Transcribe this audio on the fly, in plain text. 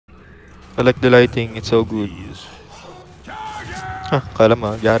I like the lighting, it's so good. Huh, kala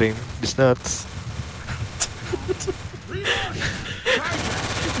mo, yaring. This nuts.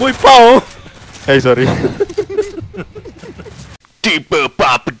 Boy pa oh! Ay, sorry.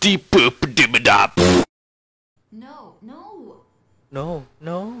 No, no. No,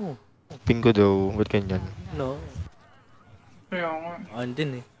 no. Ping ko daw, ba't ganyan? No. Kaya nga.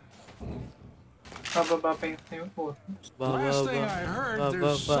 Andin eh. Bababa pa yung sa'yo po. Last thing I heard,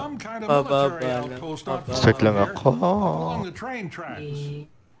 there's some kind of Bababa military lang. outpost not far Start lang from here, ako. along the train tracks. Eh,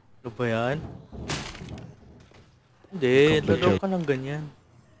 Ano ba yan? Hindi, Ikaw ba, laro Joe? ka ng ganyan.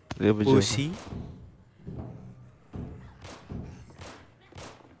 Di ba, Joe? Pussy.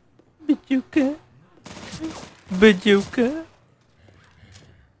 Video ka? Video ka?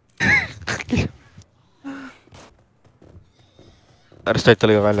 Restart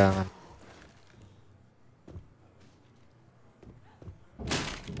talaga kailangan.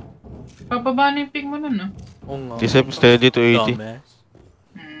 bababa na yung ping mo nun, ah. Oo nga. T7 steady to 80. Dumbass.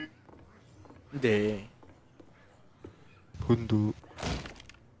 Hmm. Hindi. Hundu.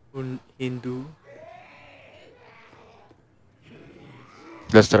 Hindu.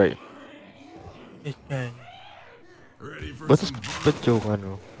 Let's try. Yan. Ba't joke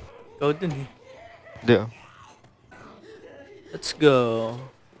ano? Ikaw din eh. Hindi ah. Let's go.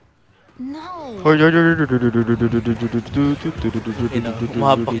 No.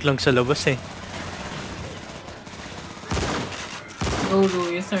 Umapak lang sa labas eh. Go,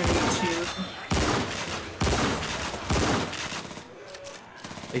 Louis, I need you.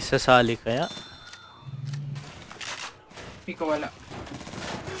 Ay sasali kaya? Hindi ko wala.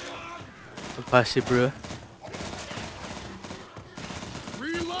 Passive bro.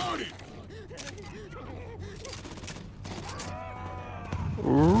 Reloading!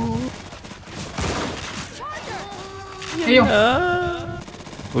 Ayun.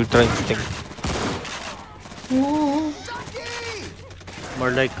 Ultra instinct.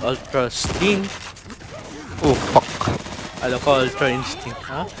 More like ultra sting. Oh, fuck. Alam ko ultra instinct.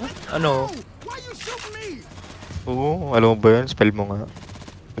 Ha? Ano? Oo, alam mo ba yun? Spell mo nga.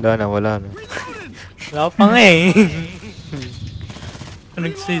 Wala na. Wala pa nga eh.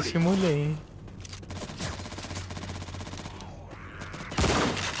 Nagsisimula eh.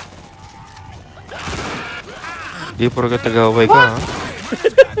 Di puro ka tagaway ka, ha?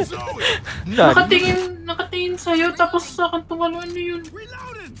 Nakatingin sa'yo, tapos sa akin tumalo, ano yun?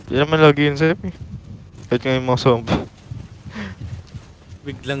 Di naman lagi yun sa'yo, eh. Kahit nga yung mga zombie.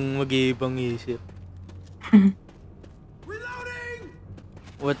 Biglang mag-iibang isip.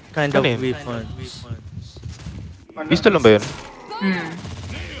 What kind of Ano yun? weapons? Pistol lang ba yun? Hmm.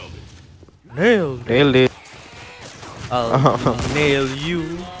 Nailed. Nailed it. I'll nail you.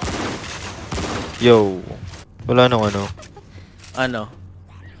 Yo. Wala nang ano. Ano?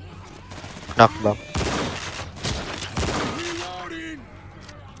 Knockback.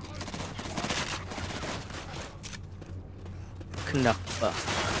 Knak pa.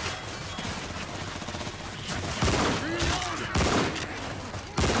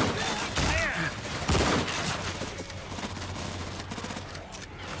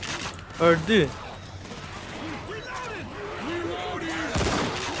 Order.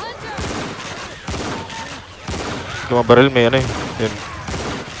 Lumabaril may ano eh. Yun.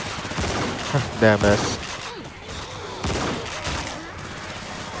 Damas.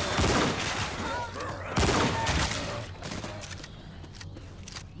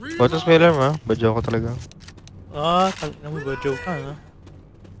 Bottons may alarm, ha? Badyaw ko talaga. Ah, tangina mo ba joke ka ha?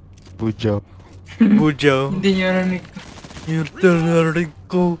 Budyaw. Bujaw. Hindi niya narinig. Yung talarig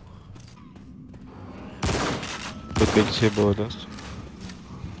ko. Ba't si Bottons?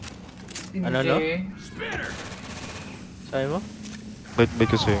 Ano, no? Sabi mo? Ba't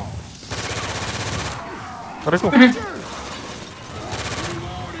kasi? Aray ko.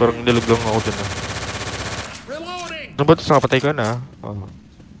 Parang nilog lang ako dyan, ha? Ano ba ito? Nakapatay ka na, ha? Oh.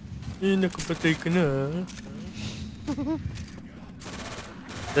 Eh, nakapatay ka na ha?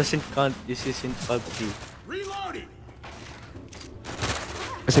 Doesn't count, this isn't PUBG.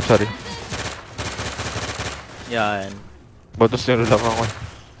 Kasi, sorry. Yan. Bottons nilulak ako.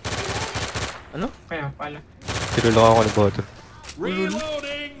 Ano? Kaya pala. Nilulak ako ni Bottons.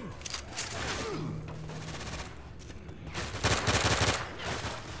 Reloading!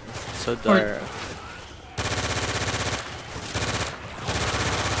 So dark.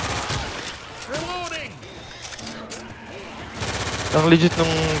 Reloading! Ang legit nung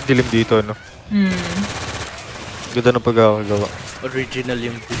dilim dito, no? Hmm. Ganda ng pagkakagawa. Original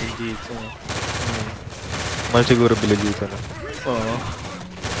yung build dito. Mahal siguro bilhin dito, no? Oo.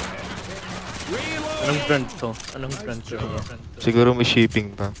 Anong brand to? Anong brand to? Siguro may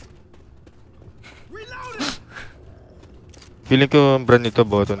shipping pa. Feeling ko ang brand nito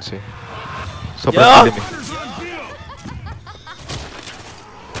Bottons eh. Sobrang Yeah! dilim eh.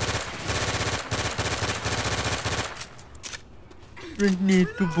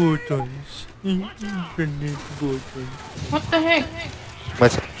 Granito buttons. Granito buttons. What the heck?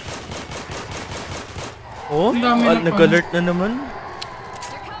 Mas, Oh, Ang dami na nag-alert na naman.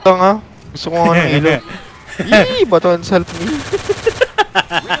 ito nga. Gusto ko nga ng ilo. Yee! Bottons, help me.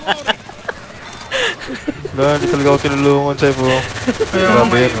 Wala, hindi talaga ako tinulungan sa'yo po. Kaya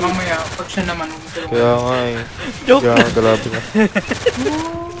Grabe yan, oh. mamaya, pag siya naman, magtulungan. Kaya nga eh. Joke Kaya na. nga, grabe nga.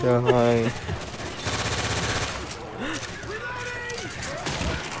 Kaya nga eh.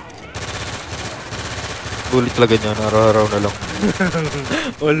 Bulit talaga niya, araw-araw na lang.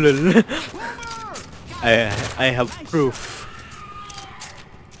 Oh, lol. I have proof.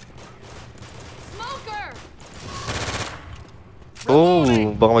 Oh,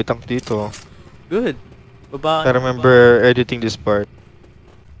 baka may tank dito. Good. Baba. I remember editing this part.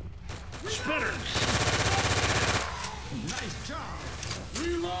 Spitters. Nice job.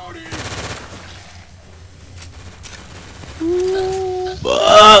 Reloading.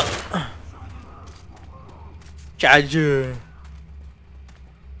 Charger.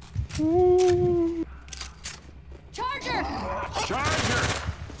 Charger! Charger.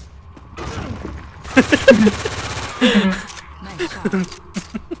 Nice shot.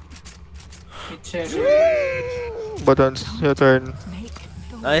 It's a... Buttons, your turn. Make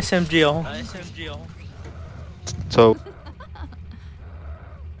the SMG ako. So,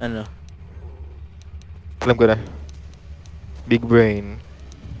 Ano? alam ko na. Big brain.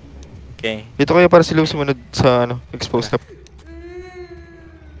 Okay. Ito kaya para sila sumunod sa ano, expose na.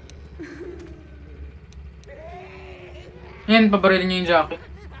 Yan, pabarilin niyo yung jacket.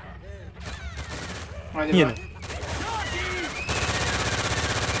 Ah, diba? Yan.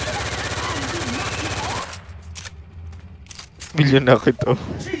 Million na ako ito.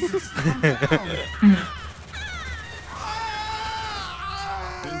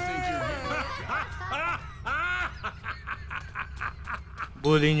 Didn't think you'd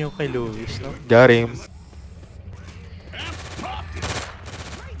Bully niyo kay Luis, no? Got him.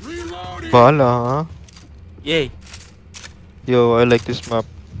 Reloading. Bahala ha. Yay. Yo, I like this map.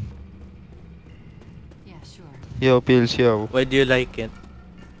 Yeah, sure. Yo, pills, yo. Why do you like it?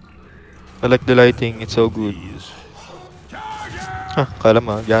 I like the lighting, it's so good. Ha, kala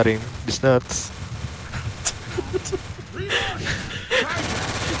mo, got him. This nuts.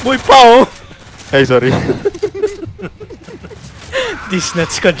 Boy pa oh! Ay, sorry. These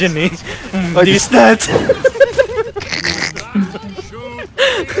nuts ka dyan eh. Ay, These nuts!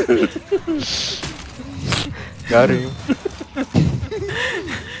 Got him.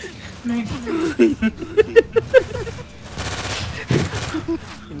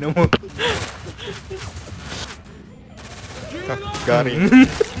 Ino mo. Ha, got him.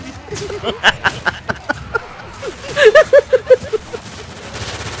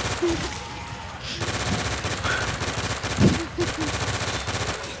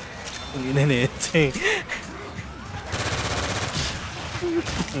 Ang ina nito eh.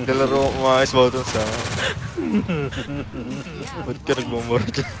 Kalaro ko mga ice buttons ha. Ba't ka nagmumura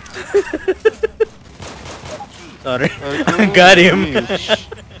dyan? Sorry. Ay, Got him. fish.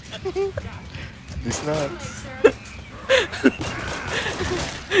 This nuts.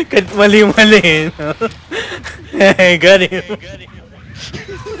 Kahit mali-mali no? Got him.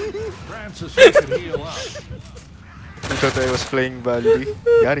 Francis, you could heal up. I thought I was playing badly.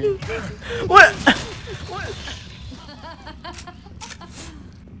 Got him. What?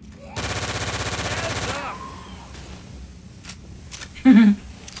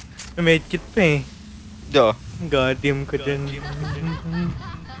 Medkit pa eh. Yo. Got him ko dyan.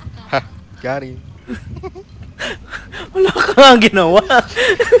 Ha, got him. Wala ka nga ginawa.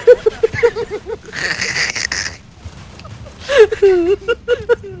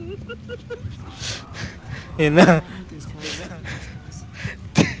 Yan na.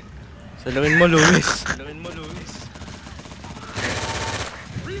 Salawin mo, Luis.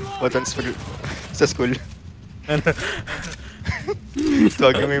 Buttons pag... sa school. Ano?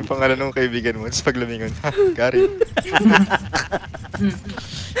 Tawagin mo yung pangalan ng kaibigan mo, tapos pag lumingon, ha, got him.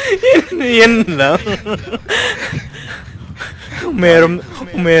 Yan lang.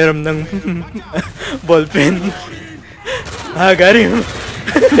 Umeram ng ballpen. Ah, got him.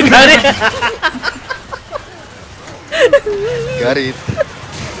 Got him. Got it.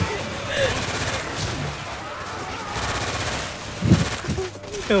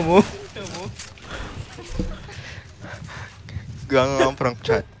 Kamu. Gang ang prank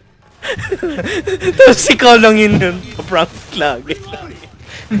chat. Tapos ikaw lang yun pa-prank lagi.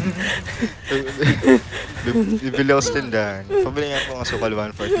 Bibili ako sa tindahan. Pabili nga ako ng sukal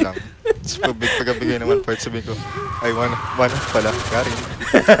 1/4 lang. Tapos pagkabigay ng 1/4, sabihin ko, ay, one pala, Gary.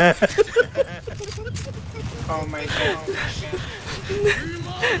 Oh my god.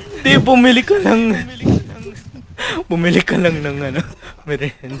 Di, bumili ka lang ng ano,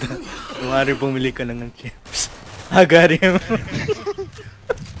 merienda. Kumari bumili ka lang ng chips. Gary mo.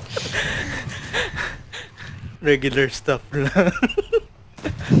 Regular stuff lang.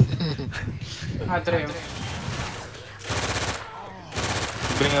 Andreas.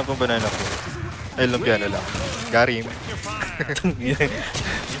 Bibili nga pang banana ko. Ay, lumpia na lang. Gary.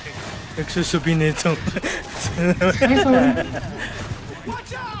 Nagsusubi nito. Ay, sorry.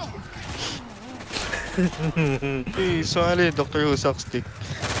 Eh, so ali, Dr. Who sucks dick.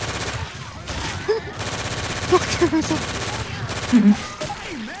 Dr. Who sucks.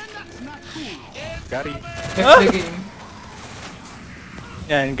 Gary. That's the game.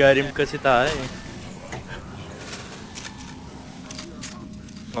 Yan, garim kasi tayo eh.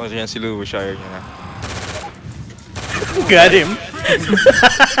 Kasi yan si Lou, shire niya na. Garim?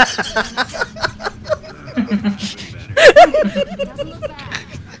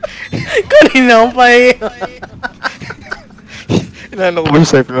 Kanina pa eh. Inaano ko ba yung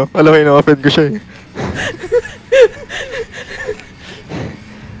snipe, no? Alam mo, ina-offend ko siya eh.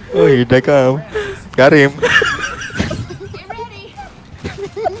 Uy, deka. Karim. Get ready.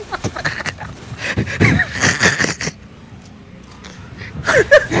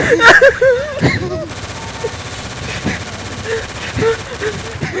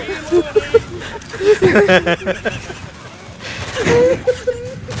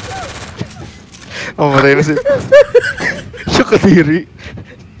 Oh, maray na si... Siya kadiri.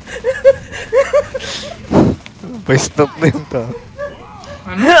 Pa-stop na yung tao.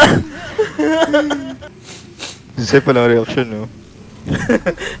 Ano? Kasi palang reaction, no?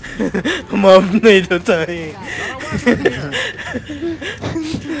 Mob na ito tayo.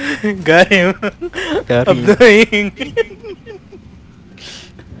 Garim. Abdoing.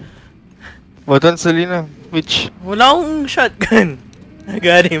 Botan, Salina. Which? Wala akong shotgun.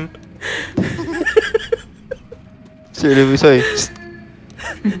 Garim. Sino ba sa'yo?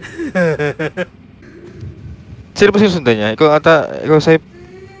 Sino ba sinusundan niya? Ikaw sa'yo.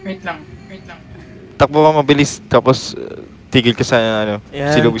 Wait lang. Takbo ka mabilis, tapos tigil ka sa ano,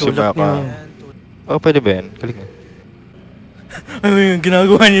 Yan, silubis yung tulak mga ka. niya. Oh, pwede ba yan? Galing nga. Ano yung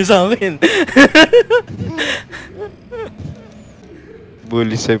ginagawa niyo sa akin?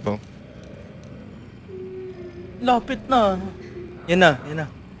 Bully sa'yo po. Lapit na. Yan na.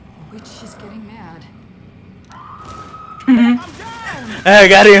 Which is getting mad.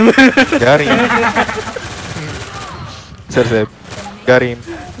 Garim. Garim. Sir. Garim.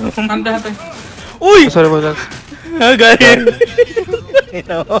 Ang dati. Uy! Sorry about that. Garim.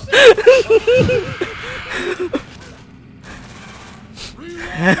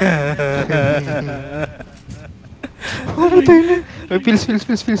 Oh, matay na. Ay, pills.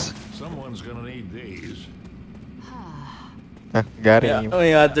 Someone's gonna need these. Ah, Garim.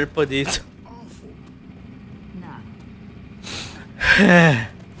 May other pa dito. Nah.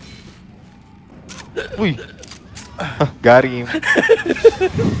 Uy. Ah, Garim.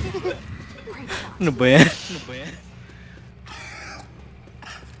 Ano ba yan?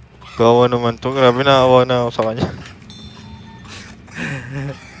 Kawawa naman to. Grabe, naawa na ako sa kanya.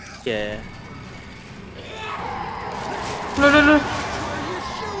 Yeah. No.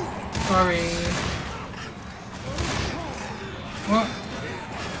 Sorry. What?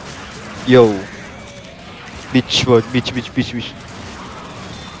 Yo. Bitch.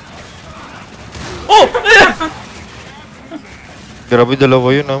 Oh! Grabe,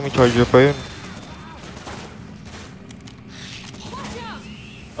 dalawa yun ah. May charger pa yun.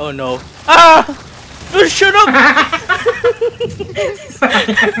 Oh no. Ah! Oh, shut up!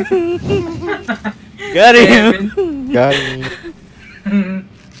 Got him! Garim.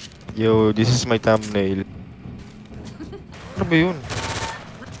 Yo, this is my thumbnail. Ano ba yun?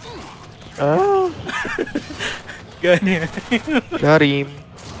 Ah, Got him. Garim.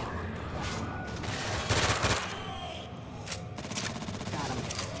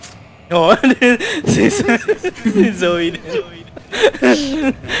 Oh, si Zoe.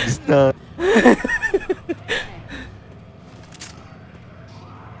 It's not.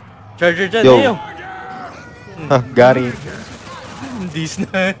 Charger dyan, Yo. ayo. Ah, Garim. These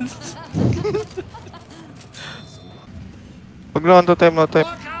nuts. Pag na no time.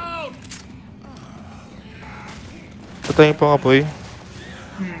 Patayin pa nga po eh.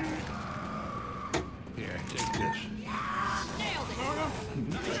 Here, take this.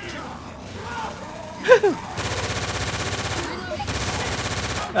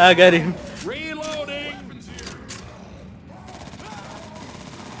 Ah, got him. Reloading!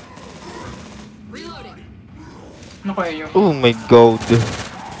 Reloading. Ano kaya yun? Oh my god.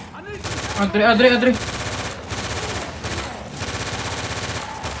 Adre.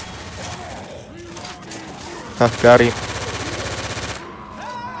 Ha, Gary.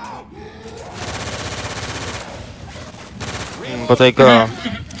 Patay ka.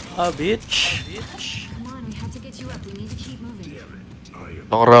 Ah, bitch. Come on, we have to get you up. We need to keep moving.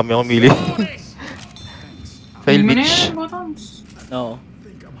 Nakarami akong mili. Fail, Hindi mo na bitch. yan, Bottons. No.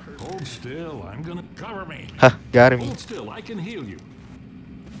 Hold still, I'm gonna cover me. Ha, Gary. Hold still, I can heal you.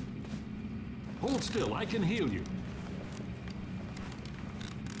 Hold still, I can heal you.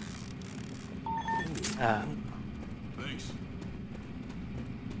 Ah.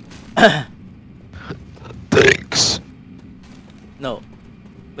 Thanks. No.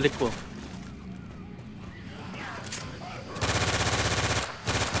 Balik po.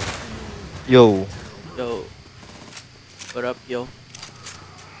 Yo. Yo. What up, yo?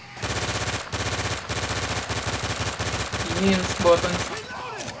 Yes, Bottons.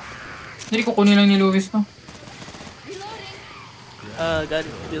 Hindi ko kunin lang ni Luis to. Ah, got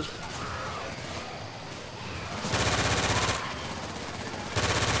it. Build.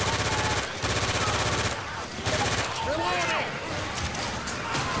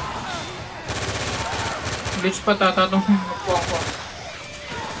 Bitch pa tatatong magpuang ko.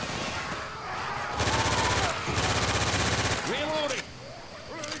 Reloading!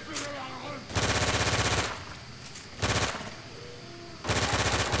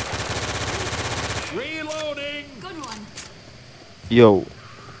 Reloading! Good one. Yo.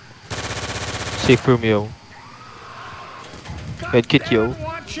 Safe room, yo. Medkit, yo.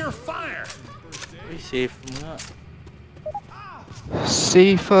 Watch your fire! Uy, safe mo nga.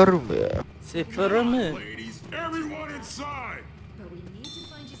 Safe room. Safe para mo. Ladies, everyone inside! But we need to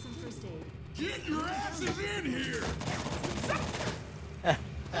find you some first aid. Get your asses in here!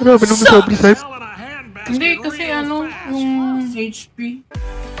 Grabe naman sabi, Snipe. Hell in a handbasket Hindi kasi real ano, fast. yung HP.